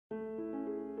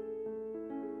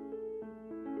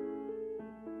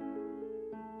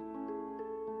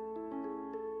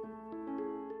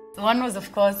One was,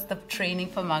 of course, the training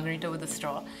for Margarita with a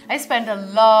Straw. I spent a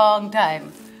long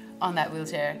time on that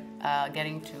wheelchair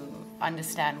getting to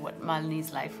understand what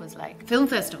Malini's life was like. Film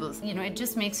festivals, it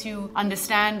just makes you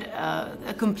understand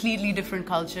a completely different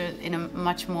culture in a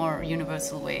much more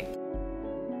universal way.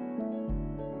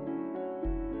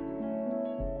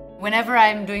 Whenever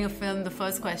I'm doing a film, the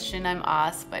first question I'm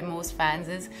asked by most fans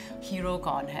is, hero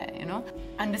kaun hai,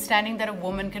 Understanding that a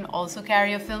woman can also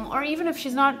carry a film, or even if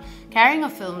she's not carrying a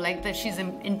film, like that she's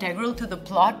integral to the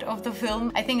plot of the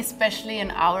film. I think especially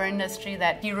in our industry,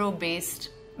 that hero-based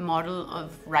model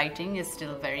of writing is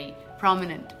still very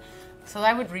prominent. So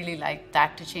I would really like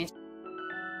that to change.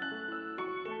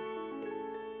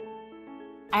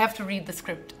 I have to read the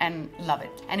script and love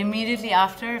it. And immediately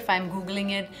after, if I'm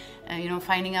Googling it,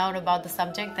 finding out about the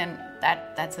subject, then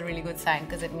that's a really good sign,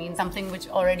 because it means something which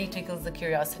already tickles the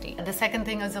curiosity. And the second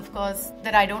thing is, of course,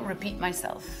 that I don't repeat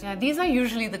myself. Yeah, these are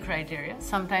usually the criteria.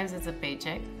 Sometimes it's a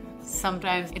paycheck.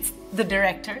 Sometimes it's the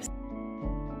directors.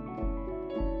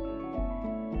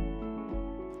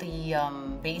 The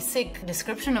basic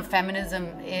description of feminism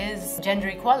is gender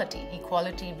equality,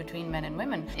 equality between men and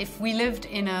women. If we lived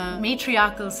in a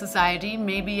matriarchal society,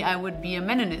 maybe I would be a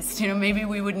Meninist. Maybe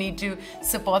we would need to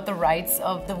support the rights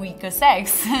of the weaker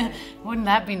sex. Wouldn't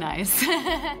that be nice?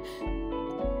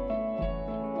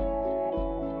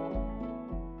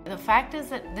 The fact is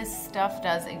that this stuff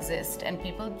does exist and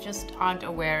people just aren't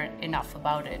aware enough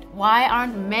about it. Why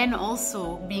aren't men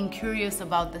also being curious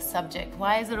about this subject?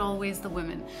 Why is it always the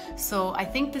women? So I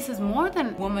think this is more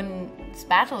than women's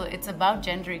battle. It's about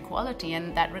gender equality,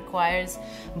 and that requires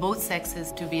both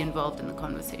sexes to be involved in the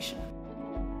conversation.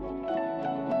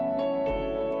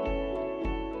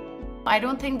 I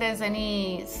don't think there's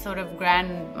any sort of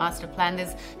grand master plan.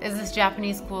 There's this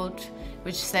Japanese quote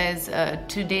which says,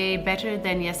 today better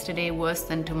than yesterday, worse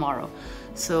than tomorrow.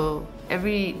 So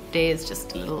every day is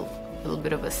just a little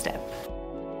bit of a step.